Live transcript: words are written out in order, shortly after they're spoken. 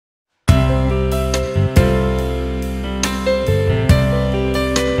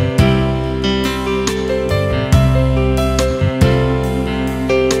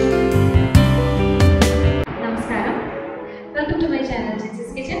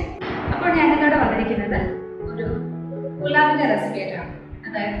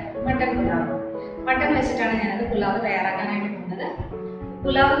പുലാവ് തയ്യാറാക്കാനായിട്ട് പോകുന്നത്.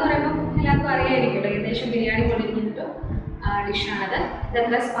 പുലാവ് എന്ന് പറയുമ്പോൾ എല്ലാവർക്കും അറിയായിരിക്കുമല്ലോ, ഏകദേശം ബിരിയാണി പോലെ ഇരിക്കുന്നൊരു ഡിഷാണത്.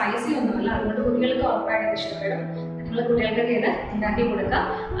 ഇതത്ര സ്പൈസി ഒന്നുമല്ല, അതുകൊണ്ട് കുട്ടികൾക്ക് ഉറപ്പായിട്ട് ഇഷ്ടപ്പെടും. നിങ്ങൾ കുട്ടികൾക്കൊക്കെ ഇത് ഉണ്ടാക്കി കൊടുക്കുക.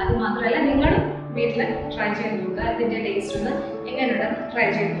 അത് മാത്രമല്ല നിങ്ങളും വീട്ടിൽ ട്രൈ ചെയ്ത് നോക്കുക. ഇതിൻ്റെ ടേസ്റ്റ് ഒന്ന് എങ്ങനെയുണ്ടെന്ന് ട്രൈ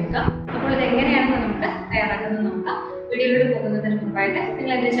ചെയ്ത് നോക്കുക. അപ്പോൾ ഇത് എങ്ങനെയാണെന്ന് നമുക്ക് തയ്യാറാക്കുന്നത് നോക്കാം. വീഡിയോയിലൂടെ പോകുന്നതിന് മുമ്പായിട്ട്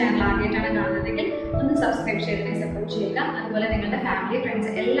നിങ്ങൾ എൻ്റെ ചാനൽ ആദ്യമായിട്ടാണ് കാണുന്നതെങ്കിൽ ഒന്ന് സബ്സ്ക്രൈബ് ചെയ്തിട്ട് സപ്പോർട്ട് ചെയ്യുക. അതുപോലെ നിങ്ങളുടെ ഫാമിലി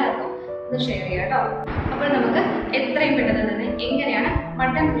ഫ്രണ്ട്സ് എല്ലാവർക്കും ഒന്ന് ഷെയർ ചെയ്യുക കേട്ടോ. അപ്പോൾ നമുക്ക് എത്രയും പെട്ടെന്ന് തന്നെ എങ്ങനെയാണ്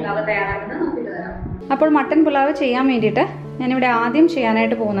മട്ടൻ പുലാവ് തയ്യാറാക്കുന്നത് നോക്കിയിട്ട് തരാം. അപ്പോൾ മട്ടൻ പുലാവ് ചെയ്യാൻ വേണ്ടിയിട്ട് ഞാനിവിടെ ആദ്യം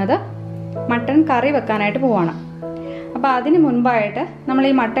ചെയ്യാനായിട്ട് പോകുന്നത് മട്ടൻ കറി വെക്കാനായിട്ട് പോവാണ്. അപ്പോൾ അതിന് മുൻപായിട്ട് നമ്മൾ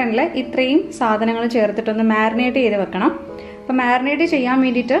ഈ മട്ടണിൽ ഇത്രയും സാധനങ്ങൾ ചേർത്തിട്ടൊന്ന് മാരിനേറ്റ് ചെയ്ത് വെക്കണം. അപ്പോൾ മാരിനേറ്റ് ചെയ്യാൻ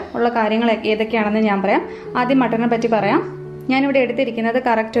വേണ്ടിയിട്ട് ഉള്ള കാര്യങ്ങൾ ഏതൊക്കെയാണെന്ന് ഞാൻ പറയാം. ആദ്യം മട്ടനെ പറ്റി പറയാം. ഞാനിവിടെ എടുത്തിരിക്കുന്നത്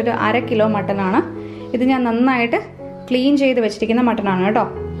കറക്റ്റ് ഒരു 1/2 കിലോ മട്ടനാണ്. ഇത് ഞാൻ നന്നായിട്ട് ക്ലീൻ ചെയ്ത് വെച്ചിരിക്കുന്ന മട്ടനാണ് കേട്ടോ.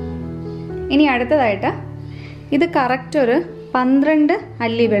 ഇനി അടുത്തതായിട്ട് ഇത് കറക്റ്റ് ഒരു 12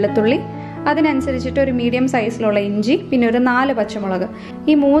 അല്ലി വെളുത്തുള്ളി, അതിനനുസരിച്ചിട്ട് ഒരു മീഡിയം സൈസിലുള്ള ഇഞ്ചി, പിന്നെ ഒരു 4 പച്ചമുളക്,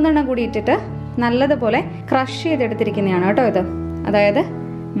 ഈ 3 എണ്ണം കൂടി ഇട്ടിട്ട് നല്ലതുപോലെ ക്രഷ് ചെയ്തെടുത്തിരിക്കുന്നതാണ് കേട്ടോ ഇത്. അതായത്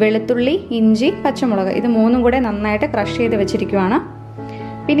വെളുത്തുള്ളി, ഇഞ്ചി, പച്ചമുളക് ഇത് 3ഉം കൂടെ നന്നായിട്ട് ക്രഷ് ചെയ്ത് വെച്ചിരിക്കുകയാണ്.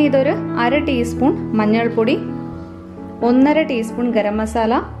 പിന്നെ ഇതൊരു 1/2 ടീസ്പൂൺ മഞ്ഞൾപ്പൊടി, 1/2 ടീസ്പൂൺ ഗരം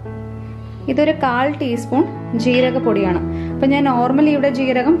മസാല, ഇതൊരു 1/4 ടീസ്പൂൺ ജീരകപ്പൊടിയാണ്. അപ്പം ഞാൻ നോർമലി ഇവിടെ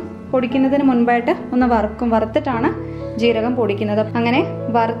ജീരകം പൊടിക്കുന്നതിന് മുൻപായിട്ട് ഒന്ന് വറുത്തിട്ടാണ് ജീരകം പൊടിക്കുന്നത്. അങ്ങനെ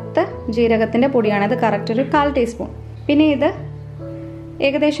വറുത്ത ജീരകത്തിൻ്റെ പൊടിയാണ് ഇത്. കറക്റ്റ് ഒരു 1/4 ടീസ്പൂൺ. പിന്നെ ഇത്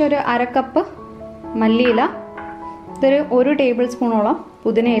ഏകദേശം ഒരു 1/2 കപ്പ് മല്ലിയില, ഇതൊരു 1 ടേബിൾ സ്പൂണോളം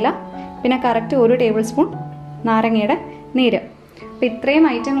പുതിനയില, പിന്നെ കറക്റ്റ് 1 ടേബിൾ സ്പൂൺ നാരങ്ങയുടെ നീര്. അപ്പോൾ ഇത്രയും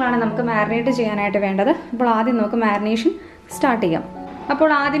ഐറ്റങ്ങളാണ് നമുക്ക് മാരിനേറ്റ് ചെയ്യാനായിട്ട് വേണ്ടത്. അപ്പോൾ ആദ്യം നമുക്ക് മാരിനേഷൻ സ്റ്റാർട്ട് ചെയ്യാം.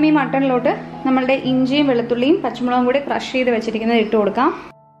 അപ്പോൾ ആദ്യം ഈ മട്ടണിലോട്ട് നമ്മളുടെ ഇഞ്ചിയും വെളുത്തുള്ളിയും പച്ചമുളകും കൂടി ക്രഷ് ചെയ്ത് വെച്ചിരിക്കുന്നത് ഇട്ട് കൊടുക്കാം.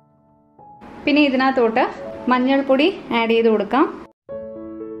 പിന്നെ ഇതിനകത്തോട്ട് മഞ്ഞൾപ്പൊടി ആഡ് ചെയ്ത് കൊടുക്കാം,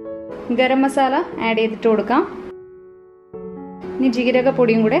 ഗരം മസാല ആഡ് ചെയ്തിട്ട് കൊടുക്കാം, ഇനി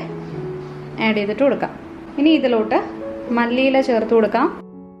ജീരകപ്പൊടിയും കൂടെ ആഡ് ചെയ്തിട്ട് കൊടുക്കാം. ഇനി ഇതിലോട്ട് മല്ലിയില ചേർത്ത് കൊടുക്കാം,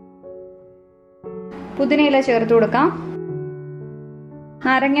 പുതിനയില ചേർത്ത് കൊടുക്കാം,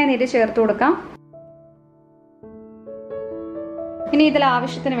 നാരങ്ങ നീര് ചേർത്ത് കൊടുക്കാം. ഇനി ഇതിൽ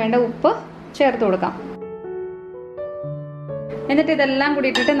ആവശ്യത്തിന് വേണ്ട ഉപ്പ് ചേർത്ത് കൊടുക്കാം. എന്നിട്ട് ഇതെല്ലാം കൂടി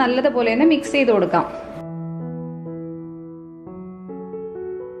ഇട്ടിട്ട് നല്ലതുപോലെ ഒന്ന് മിക്സ് ചെയ്ത് കൊടുക്കാം.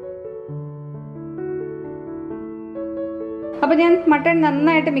 അപ്പോൾ ഞാൻ മട്ടൺ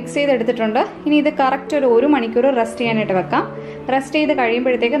നന്നായിട്ട് മിക്സ് ചെയ്തെടുത്തിട്ടുണ്ട്. ഇനി ഇത് കറക്റ്റ് ഒരു 1 മണിക്കൂർ റെസ്റ്റ് ചെയ്യാനായിട്ട് വെക്കാം. റെസ്റ്റ് ചെയ്ത്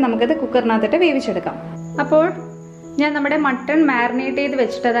കഴിയുമ്പോഴത്തേക്ക് നമുക്കിത് കുക്കറിനകത്തിട്ട് വേവിച്ചെടുക്കാം. അപ്പോൾ ഞാൻ നമ്മുടെ മട്ടൺ മാരിനേറ്റ് ചെയ്ത്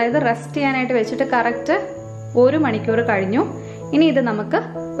വെച്ചിട്ട്, അതായത് റെസ്റ്റ് ചെയ്യാനായിട്ട് വെച്ചിട്ട് കറക്റ്റ് 1 മണിക്കൂർ കഴിഞ്ഞു. ഇനി ഇത് നമുക്ക്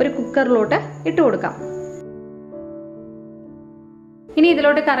ഒരു കുക്കറിലോട്ട് ഇട്ട് കൊടുക്കാം. ഇനി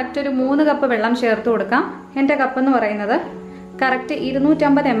ഇതിലോട്ട് കറക്റ്റ് ഒരു 3 കപ്പ് വെള്ളം ചേർത്ത് കൊടുക്കാം. എൻ്റെ കപ്പ് എന്ന് പറയുന്നത് കറക്റ്റ്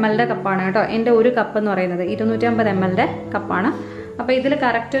 250 ml കപ്പാണ് കേട്ടോ. എൻ്റെ ഒരു കപ്പ് എന്ന് പറയുന്നത് 250 ml കപ്പാണ്. അപ്പോൾ ഇതിൽ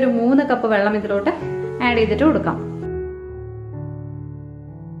കറക്റ്റ് ഒരു 3 കപ്പ് വെള്ളം ഇതിലോട്ട് ആഡ് ചെയ്തിട്ട് കൊടുക്കാം.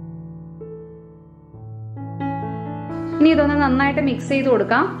 ഇനി ഇതൊന്ന് നന്നായിട്ട് മിക്സ് ചെയ്ത്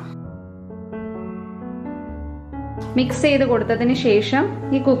കൊടുക്കാം. മിക്സ് ചെയ്ത് കൊടുത്തതിന് ശേഷം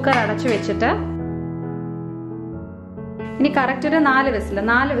ഈ കുക്കർ അടച്ചു വെച്ചിട്ട് ഇനി കറക്റ്റ് ഒരു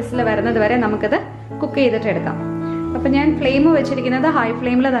 4 വിസിൽ വരുന്നത് വരെ നമുക്കിത് കുക്ക് ചെയ്തിട്ട് എടുക്കാം. അപ്പൊ ഞാൻ ഫ്ലെയിം വെച്ചിരിക്കുന്നത് ഹൈ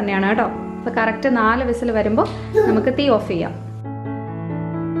ഫ്ലെയിമിൽ തന്നെയാണ് കേട്ടോ. അപ്പൊ കറക്റ്റ് 4 വിസിൽ വരുമ്പോൾ നമുക്ക് തീ ഓഫ് ചെയ്യാം.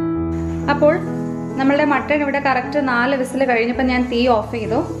 അപ്പോൾ നമ്മളുടെ മട്ടൺ ഇവിടെ കറക്റ്റ് 4 വിസിൽ കഴിഞ്ഞപ്പോൾ ഞാൻ തീ ഓഫ്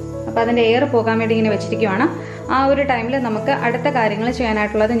ചെയ്തു. അപ്പൊ അതിന്റെ എയർ പോകാൻ വേണ്ടി ഇങ്ങനെ വെച്ചിരിക്കുവാണ്. ആ ഒരു ടൈമിൽ നമുക്ക് അടുത്ത കാര്യങ്ങൾ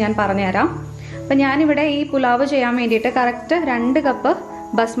ചെയ്യാനായിട്ടുള്ളത് ഞാൻ പറഞ്ഞുതരാം. അപ്പൊ ഞാനിവിടെ ഈ പുലാവ് ചെയ്യാൻ വേണ്ടിയിട്ട് കറക്റ്റ് 2 കപ്പ്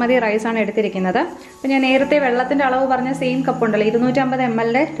ബസ്മതി റൈസ് ആണ് എടുത്തിരിക്കുന്നത്. അപ്പം ഞാൻ നേരത്തെ വെള്ളത്തിൻ്റെ അളവ് പറഞ്ഞ സെയിം കപ്പ് ഉണ്ടല്ലോ, 250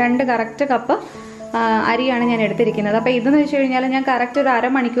 ml 2 കറക്റ്റ് കപ്പ് അരിയാണ് ഞാൻ എടുത്തിരിക്കുന്നത്. അപ്പോൾ ഇതെന്ന് വെച്ച് കഴിഞ്ഞാൽ ഞാൻ കറക്റ്റ് ഒരു 1/2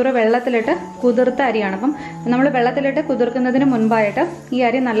 മണിക്കൂർ വെള്ളത്തിലിട്ട് കുതിർത്ത അരിയാണ്. അപ്പം നമ്മൾ വെള്ളത്തിലിട്ട് കുതിർക്കുന്നതിന് മുൻപായിട്ട് ഈ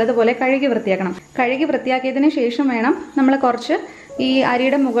അരി നല്ലതുപോലെ കഴുകി വൃത്തിയാക്കണം. കഴുകി വൃത്തിയാക്കിയതിന് ശേഷം വേണം നമ്മൾ കുറച്ച് ഈ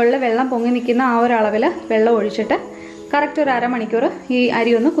അരിയുടെ മുകളിൽ വെള്ളം പൊങ്ങി നിൽക്കുന്ന ആ ഒരു അളവിൽ വെള്ളം ഒഴിച്ചിട്ട് കറക്റ്റ് ഒരു 1/2 മണിക്കൂർ ഈ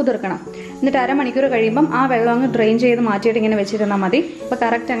അരി ഒന്ന് കുതിർക്കണം. എന്നിട്ട് 1/2 മണിക്കൂർ കഴിയുമ്പം ആ വെള്ളം അങ്ങ് ഡ്രെയിൻ ചെയ്ത് മാറ്റിയിട്ട് ഇങ്ങനെ വെച്ചിരുന്നാൽ മതി. അപ്പോൾ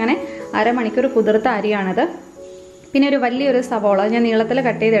കറക്റ്റ് അങ്ങനെ 1/2 മണിക്കൂർ കുതിർത്ത അരിയാണിത്. പിന്നെ ഒരു വലിയൊരു സവോള ഞാൻ നീളത്തിൽ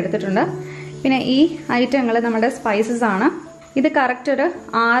കട്ട് ചെയ്ത് എടുത്തിട്ടുണ്ട്. പിന്നെ ഈ ഐറ്റങ്ങൾ നമ്മുടെ സ്പൈസസ് ആണ്. ഇത് കറക്റ്റ് ഒരു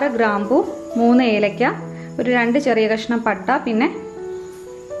 6 ഗ്രാമ്പൂ, 3 ഏലക്ക, ഒരു 2 ചെറിയ കഷ്ണം പട്ട, പിന്നെ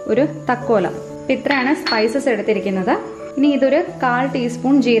ഒരു തക്കോല. അപ്പം ഇത്രയാണ് സ്പൈസസ് എടുത്തിരിക്കുന്നത്. ഇനി ഇതൊരു 1/4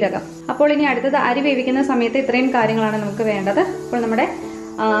 ടീസ്പൂൺ ജീരകം. അപ്പോൾ ഇനി അടുത്തത് അരി വേവിക്കുന്ന സമയത്ത് ഇത്രയും കാര്യങ്ങളാണ് നമുക്ക് വേണ്ടത്. അപ്പോൾ നമ്മുടെ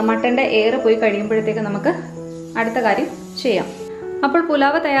മട്ടൻ്റെ എയർ പോയി കഴിയുമ്പോഴത്തേക്ക് നമുക്ക് അടുത്ത കാര്യം ചെയ്യാം. അപ്പോൾ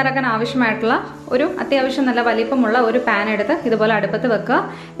പുലാവ് തയ്യാറാക്കാൻ ആവശ്യമായിട്ടുള്ള ഒരു അത്യാവശ്യം നല്ല വലിപ്പമുള്ള ഒരു പാൻ എടുത്ത് ഇതുപോലെ അടുപ്പത്ത് വെക്കുക.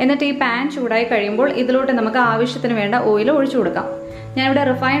 എന്നിട്ട് ഈ പാൻ ചൂടായി കഴിയുമ്പോൾ ഇതിലോട്ട് നമുക്ക് ആവശ്യത്തിന് വേണ്ട ഓയിൽ ഒഴിച്ചു കൊടുക്കാം. ഞാനിവിടെ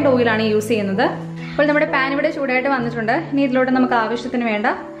റിഫൈൻഡ് ഓയിലാണ് യൂസ് ചെയ്യുന്നത്. അപ്പോൾ നമ്മുടെ പാൻ ഇവിടെ ചൂടായിട്ട് വന്നിട്ടുണ്ട്. ഇനി ഇതിലോട്ട് നമുക്ക് ആവശ്യത്തിന് വേണ്ട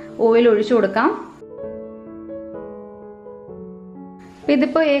ഓയിൽ ഒഴിച്ചു കൊടുക്കാം.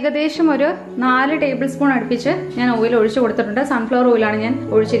 ഇതിപ്പോൾ ഏകദേശം ഒരു 4 ടേബിൾ സ്പൂൺ അടുപ്പിച്ച് ഞാൻ ഓയിൽ ഒഴിച്ചു കൊടുത്തിട്ടുണ്ട്. സൺഫ്ലവർ ഓയിലാണ് ഞാൻ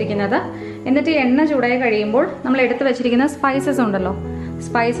ഒഴിച്ചിരിക്കുന്നത്. എന്നിട്ട് എണ്ണ ചൂടായി കഴിയുമ്പോൾ നമ്മൾ എടുത്തു വെച്ചിരിക്കുന്ന സ്പൈസസ് ഉണ്ടല്ലോ,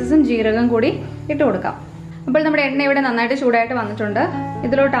 സ്പൈസസും ജീരകം കൂടി ഇട്ട് കൊടുക്കാം. അപ്പോൾ നമ്മുടെ എണ്ണ ഇവിടെ നന്നായിട്ട് ചൂടായിട്ട് വന്നിട്ടുണ്ട്.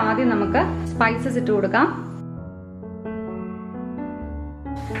 ഇതിലോട്ട് ആദ്യം നമുക്ക് സ്പൈസസ് ഇട്ട് കൊടുക്കാം.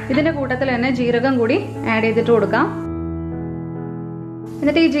 ഇതിന്റെ കൂട്ടത്തിൽ തന്നെ ജീരകം കൂടി ആഡ് ചെയ്തിട്ട് കൊടുക്കാം.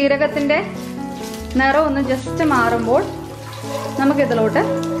 എന്നിട്ട് ഈ ജീരകത്തിന്റെ നിറം ഒന്ന് ജസ്റ്റ് മാറുമ്പോൾ നമുക്ക് ഇതിലോട്ട്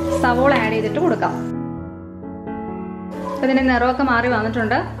സവോള ആഡ് ചെയ്തിട്ട് കൊടുക്കാം. അപ്പൊ ഇതിന്റെ നിറമൊക്കെ മാറി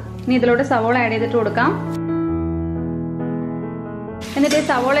വന്നിട്ടുണ്ട്. ഇനി ഇതിലോട്ട് സവോള ആഡ് ചെയ്തിട്ട് കൊടുക്കാം. എന്നിട്ട് ഈ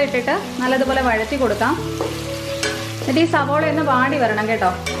സവോള ഇട്ടിട്ട് നല്ലതുപോലെ വഴറ്റി കൊടുക്കാം. എന്നിട്ട് ഈ സവോള ഒന്ന് വാടി വരണം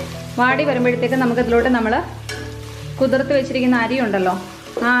കേട്ടോ. വാടി വരുമ്പോഴത്തേക്ക് നമുക്ക് ഇതിലോട്ട് നമ്മൾ കുതിർത്ത് വെച്ചിരിക്കുന്ന അരി ഉണ്ടല്ലോ,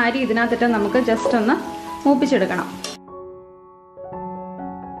 ആ അരി ഇതിനകത്തിട്ട് നമുക്ക് ജസ്റ്റ് ഒന്ന് മൂപ്പിച്ചെടുക്കണം.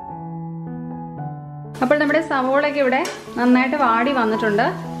 അപ്പോൾ നമ്മുടെ സവോളയ്ക്ക് ഇവിടെ നന്നായിട്ട് വാടി വന്നിട്ടുണ്ട്.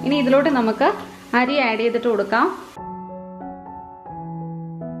 ഇനി ഇതിലോട്ട് നമുക്ക് അരി ആഡ് ചെയ്തിട്ട് കൊടുക്കാം.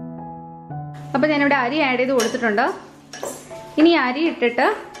 അപ്പോൾ ഞാനിവിടെ അരി ആഡ് ചെയ്ത് കൊടുത്തിട്ടുണ്ട്. ഇനി അരി ഇട്ടിട്ട്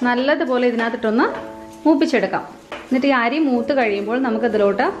നല്ലതുപോലെ ഇതിനകത്തിട്ടൊന്ന് മൂപ്പിച്ചെടുക്കാം. എന്നിട്ട് ഈ അരി മൂത്ത് കഴിയുമ്പോൾ നമുക്ക്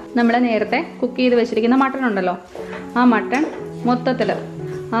ഇതിലോട്ട് നമ്മൾ നേരത്തെ കുക്ക് ചെയ്ത് വെച്ചിരിക്കുന്ന മട്ടൺ ഉണ്ടല്ലോ, ആ മട്ടൺ മൊത്തത്തിൽ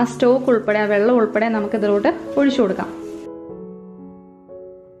ആ സ്റ്റോക്ക് ഉൾപ്പെടെ ആ വെള്ളം ഉൾപ്പെടെ നമുക്ക് ഇതിലോട്ട് ഒഴിച്ചു കൊടുക്കാം.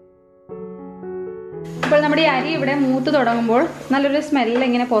 അപ്പോൾ നമ്മുടെ ഈ അരി ഇവിടെ മൂത്ത് തുടങ്ങുമ്പോൾ നല്ലൊരു സ്മെല്ല്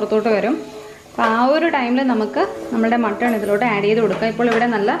ഇങ്ങനെ പുറത്തോട്ട് വരും. അപ്പോൾ ആ ഒരു ടൈമിൽ നമുക്ക് നമ്മുടെ മട്ടൺ ഇതിലോട്ട് ആഡ് ചെയ്ത് കൊടുക്കാം. ഇപ്പോൾ ഇവിടെ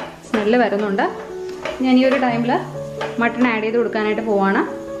നല്ല സ്മെല്ല് വരുന്നുണ്ട്. ഞാൻ ഈ ഒരു ടൈമിൽ മട്ടൺ ആഡ് ചെയ്ത് കൊടുക്കാനായിട്ട് പോവാണ്.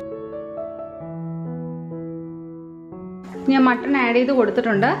 ഞാൻ മട്ടൺ ആഡ് ചെയ്ത്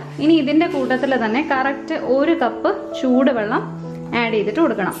കൊടുത്തിട്ടുണ്ട്. ഇനി ഇതിൻ്റെ കൂട്ടത്തിൽ തന്നെ കറക്റ്റ് 1 കപ്പ് ചൂടുവെള്ളം ആഡ് ചെയ്തിട്ട്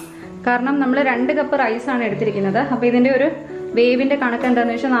കൊടുക്കണം. കാരണം നമ്മൾ 2 കപ്പ് റൈസാണ് എടുത്തിരിക്കുന്നത്. അപ്പോൾ ഇതിൻ്റെ ഒരു വേവിൻ്റെ കണക്ക്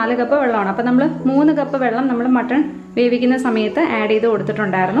എന്താണെന്ന് വെച്ചാൽ 4 കപ്പ് വെള്ളമാണ്. അപ്പം നമ്മൾ 3 കപ്പ് വെള്ളം നമ്മൾ മട്ടൺ വേവിക്കുന്ന സമയത്ത് ആഡ് ചെയ്ത്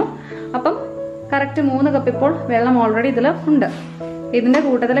കൊടുത്തിട്ടുണ്ടായിരുന്നു. അപ്പം കറക്റ്റ് 3 കപ്പ് ഇപ്പോൾ വെള്ളം ഓൾറെഡി ഇതിൽ ഉണ്ട്. ഇതിൻ്റെ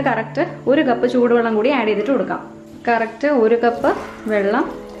കൂട്ടത്തിൽ കറക്റ്റ് 1 കപ്പ് ചൂടുവെള്ളം കൂടി ആഡ് ചെയ്തിട്ട് കൊടുക്കാം. കറക്റ്റ് 1 കപ്പ് വെള്ളം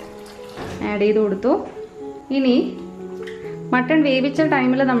ആഡ് ചെയ്ത് കൊടുത്തു. ഇനി മട്ടൺ വേവിച്ച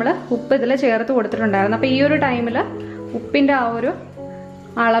ടൈമിൽ നമ്മൾ ഉപ്പ് ഇതിൽ ചേർത്ത് കൊടുത്തിട്ടുണ്ടായിരുന്നു. അപ്പോൾ ഈ ഒരു ടൈമിൽ ഉപ്പിൻ്റെ ആ ഒരു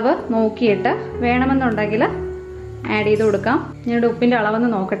അളവ് നോക്കിയിട്ട് വേണമെന്നുണ്ടെങ്കിൽ ആഡ് ചെയ്ത് കൊടുക്കാം. ഞാനിവിടെ ഉപ്പിൻ്റെ അളവെന്ന്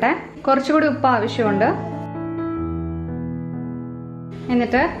നോക്കട്ടെ. കുറച്ചുകൂടി ഉപ്പ് ആവശ്യമുണ്ട്.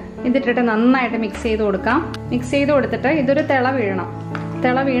 എന്നിട്ട് ഇതിട്ടിട്ട് നന്നായിട്ട് മിക്സ് ചെയ്ത് കൊടുക്കാം. മിക്സ് ചെയ്ത് കൊടുത്തിട്ട് ഇതൊരു തിള വീഴണം.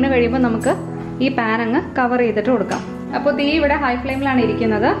 തിള വീണ് കഴിയുമ്പോൾ നമുക്ക് ഈ പാൻ അങ്ങ് കവർ ചെയ്തിട്ട് കൊടുക്കാം. അപ്പോൾ തീ ഇവിടെ ഹൈ ഫ്ലെയിമിലാണ്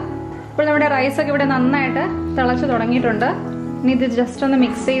ഇരിക്കുന്നത്. ഇപ്പോൾ നമ്മുടെ റൈസൊക്കെ ഇവിടെ നന്നായിട്ട് തിളച്ച് തുടങ്ങിയിട്ടുണ്ട്. ഇനി ഇത് ജസ്റ്റ് ഒന്ന്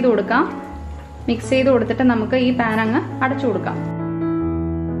മിക്സ് ചെയ്ത് കൊടുക്കാം. മിക്സ് ചെയ്ത് കൊടുത്തിട്ട് നമുക്ക് ഈ പാൻ അങ്ങ് അടച്ചു കൊടുക്കാം.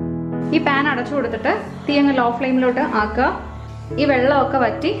 ഈ പാൻ അടച്ചു കൊടുത്തിട്ട് തീ അങ്ങ് ലോ ഫ്ലെയിമിലോട്ട് ആക്കുക. ഈ വെള്ളമൊക്കെ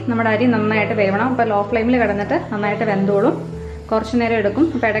വറ്റി നമ്മുടെ അരി നന്നായിട്ട് വേവണം. അപ്പോൾ ലോ ഫ്ലെയിമിൽ കിടന്നിട്ട് നന്നായിട്ട് വെന്തോളും. കുറച്ച് നേരം എടുക്കും.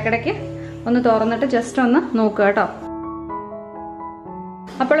 അപ്പോൾ ഇടയ്ക്കിടയ്ക്ക് ഒന്ന് തുറന്നിട്ട് ജസ്റ്റ് ഒന്ന് നോക്കുക കേട്ടോ.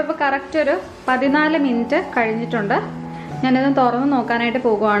 അപ്പോൾ ഇപ്പോൾ കറക്റ്റ് ഒരു 14 മിനിറ്റ് കഴിഞ്ഞിട്ടുണ്ട്. ഞാനിത് തുറന്ന് നോക്കാനായിട്ട്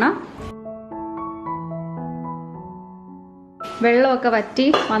പോകുവാണ്. വെള്ളമൊക്കെ വറ്റി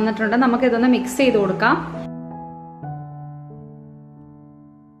വന്നിട്ടുണ്ട്. നമുക്കിതൊന്ന് മിക്സ് ചെയ്ത് കൊടുക്കാം.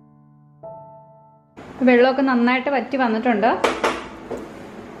 വെള്ളമൊക്കെ നന്നായിട്ട് വറ്റി വന്നിട്ടുണ്ട്.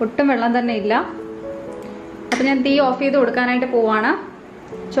 ഒട്ടും വെള്ളം തന്നെ ഇല്ല. അപ്പോൾ ഞാൻ തീ ഓഫ് ചെയ്ത് കൊടുക്കാനായിട്ട് പോവാണ്.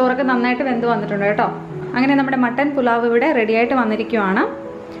 ചോറൊക്കെ നന്നായിട്ട് വെന്ത് വന്നിട്ടുണ്ട് കേട്ടോ. അങ്ങനെ നമ്മുടെ മട്ടൻ പുലാവ് ഇവിടെ റെഡിയായിട്ട് വന്നിരിക്കുവാണ്.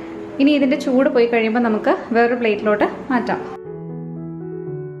 ഇനി ഇതിൻ്റെ ചൂട് പോയി കഴിയുമ്പോൾ നമുക്ക് വേറൊരു പ്ലേറ്റിലോട്ട് മാറ്റാം.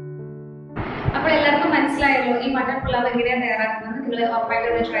 അപ്പോൾ എല്ലാവർക്കും മനസ്സിലായല്ലോ ഈ മട്ടൻ പുലാവ് എങ്ങനെയാണ് തയ്യാറാക്കുന്നത്. നിങ്ങൾ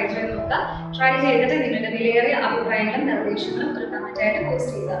ഉറപ്പായിട്ട് ട്രൈ ചെയ്ത് നോക്കുക. ട്രൈ ചെയ്തിട്ട് നിങ്ങളുടെ വിലയേറിയ അഭിപ്രായങ്ങളും നിർദ്ദേശങ്ങളും ഒരു കമന്റായിട്ട്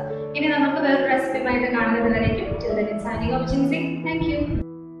പോസ്റ്റ് ചെയ്യുക. ഇനി നമുക്ക് വേറൊരു റെസിപ്പിയുമായിട്ട് കാണുന്നത് വരേക്കും. Till then, signing off, Jincy. Thank you.